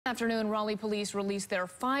Afternoon, Raleigh police released their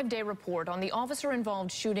 5-day report on the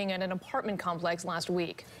officer-involved shooting at an apartment complex last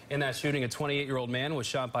week. In that shooting, a 28-year-old man was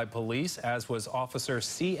shot by police, as was Officer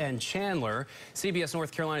C.N. Chandler. CBS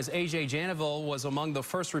North Carolina's A.J. Janeville was among the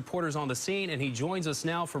first reporters on the scene, and he joins us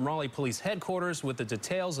now from Raleigh Police Headquarters with the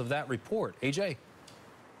details of that report. A.J.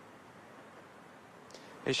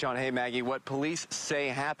 Hey, Sean. Hey, Maggie. What police say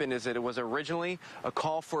happened is that it was originally a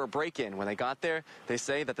call for a break-in. When they got there, they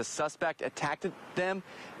say that the suspect attacked them,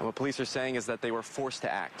 and what police are saying is that they were forced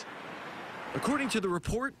to act. According to the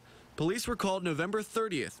report, police were called November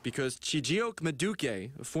 30th because Chijioke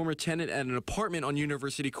Maduke, a former tenant at an apartment on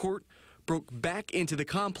University Court, broke back into the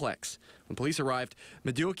complex. When police arrived,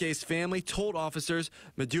 Maduke's family told officers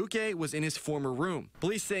Maduke was in his former room.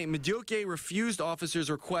 Police say Maduke refused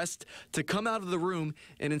officers' request to come out of the room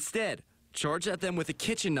and instead charged at them with a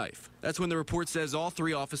kitchen knife. That's when the report says all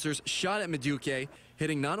 3 officers shot at Maduke,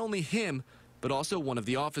 hitting not only him, but also one of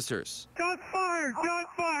the officers. Shots fired! Shots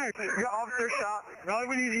fired! Your officer shot. Now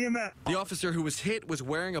we need EMS. The officer who was hit was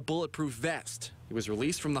wearing a bulletproof vest. He was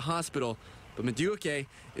released from the hospital, but Maduke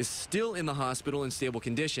is still in the hospital in stable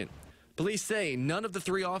condition. Police say none of the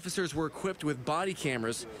 3 officers were equipped with body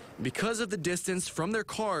cameras. Because of the distance from their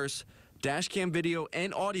cars, dash cam video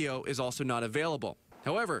and audio is also not available.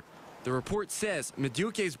 However, the report says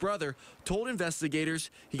Maduke's brother told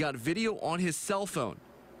investigators he got video on his cell phone,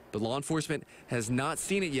 but law enforcement has not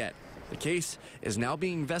seen it yet. The case is now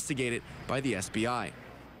being investigated by the SBI.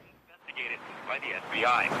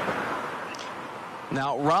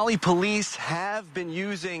 Now, Raleigh police have been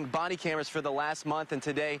using body cameras for the last month, and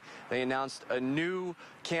today they announced a new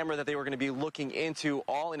camera that they were going to be looking into,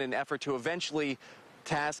 all in an effort to eventually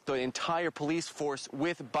task the entire police force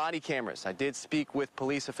with body cameras. I did speak with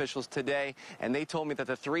police officials today, and they told me that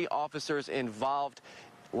the 3 officers involved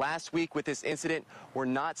last week with this incident were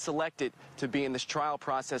not selected to be in this trial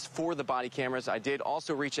process for the body cameras. I did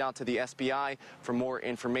also reach out to the SBI for more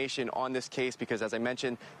information on this case because, as I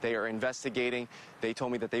mentioned, they are investigating. They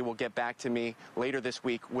told me that they will get back to me later this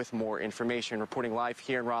week with more information. Reporting live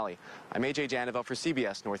here in Raleigh, I'm A.J. Janeville for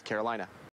CBS North Carolina.